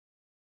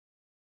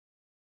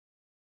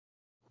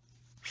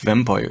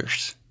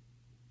Vampires.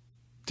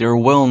 They are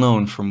well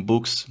known from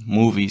books,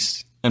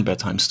 movies, and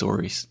bedtime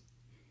stories.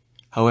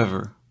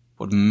 However,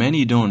 what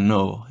many don't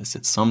know is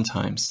that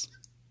sometimes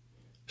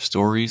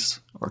stories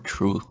are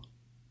true,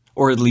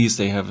 or at least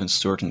they have a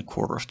certain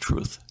core of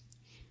truth.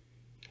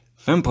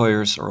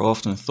 Vampires are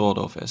often thought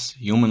of as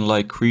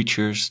human-like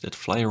creatures that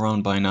fly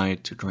around by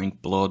night to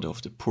drink blood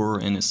of the poor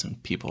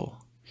innocent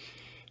people.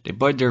 They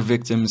bite their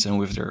victims, and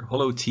with their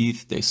hollow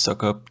teeth they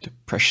suck up the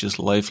precious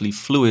lively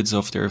fluids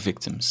of their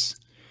victims.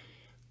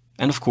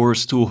 And of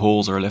course 2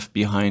 holes are left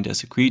behind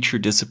as the creature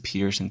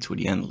disappears into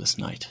the endless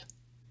night.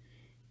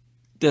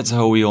 That's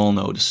how we all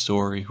know the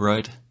story,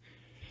 right?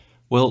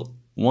 Well,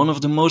 one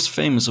of the most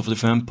famous of the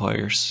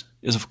vampires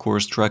is of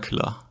course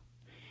Dracula.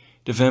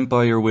 The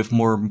vampire with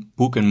more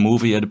book and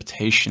movie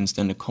adaptations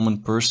than the common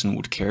person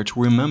would care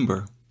to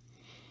remember.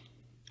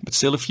 But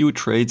still a few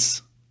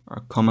traits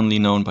are commonly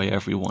known by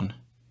everyone,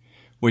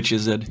 which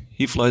is that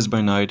he flies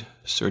by night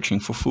searching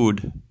for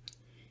food.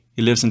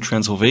 He lives in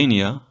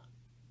Transylvania,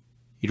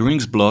 he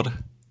drinks blood,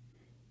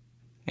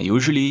 and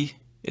usually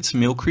it's a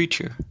male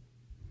creature.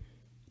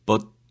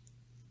 But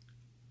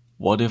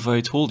what if I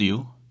told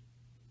you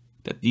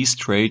that these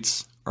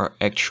traits are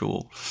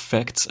actual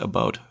facts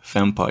about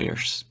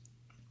vampires?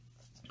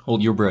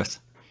 Hold your breath.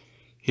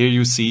 Here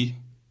you see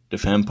the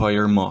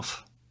vampire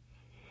moth.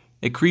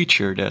 A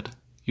creature that,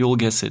 you'll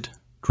guess it,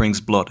 drinks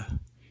blood.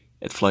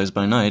 It flies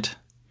by night,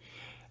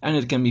 and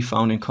it can be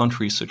found in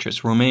countries such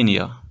as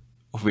Romania,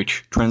 of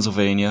which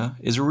Transylvania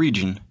is a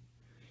region.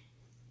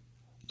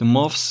 The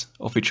moths,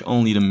 of which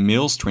only the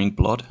males drink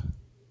blood,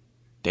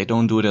 they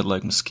don't do that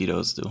like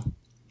mosquitoes do.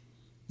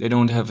 They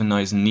don't have a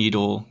nice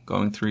needle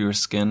going through your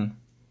skin.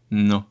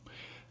 No,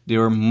 they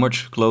are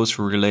much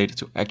closer related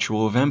to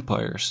actual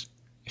vampires,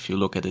 if you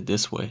look at it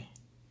this way.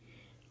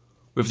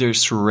 With their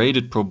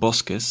serrated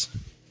proboscis,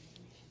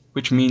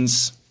 which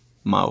means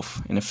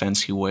mouth in a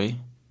fancy way,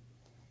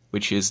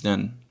 which is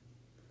then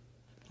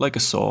like a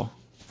saw,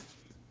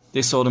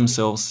 they saw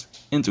themselves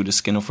into the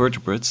skin of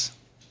vertebrates,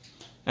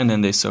 and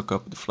then they suck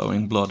up the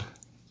flowing blood.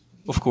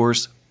 Of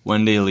course,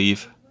 when they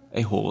leave,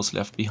 a hole is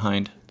left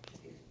behind.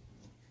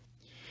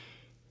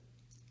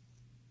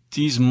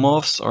 These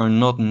moths are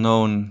not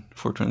known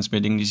for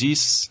transmitting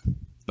diseases,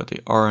 but they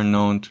are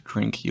known to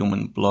drink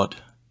human blood.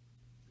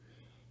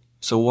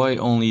 So why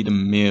only the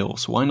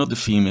males? Why not the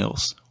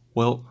females?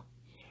 Well,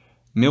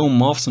 male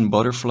moths and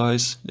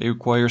butterflies, they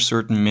require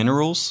certain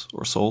minerals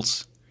or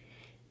salts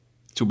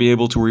to be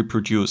able to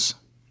reproduce.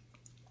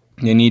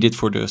 They need it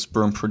for the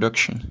sperm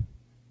production.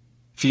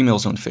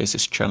 Females don't face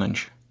this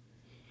challenge.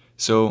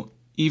 So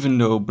even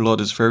though blood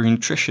is very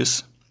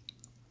nutritious,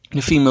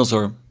 the females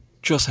are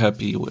just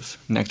happy with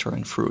nectar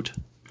and fruit.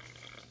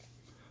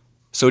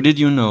 So did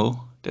you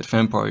know that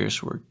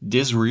vampires were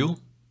this real?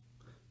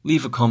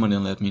 Leave a comment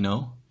and let me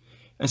know.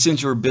 And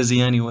since you're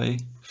busy anyway,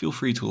 feel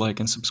free to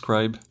like and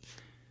subscribe.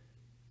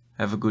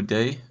 Have a good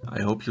day.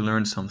 I hope you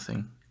learned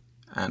something.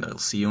 And I'll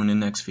see you in the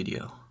next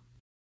video.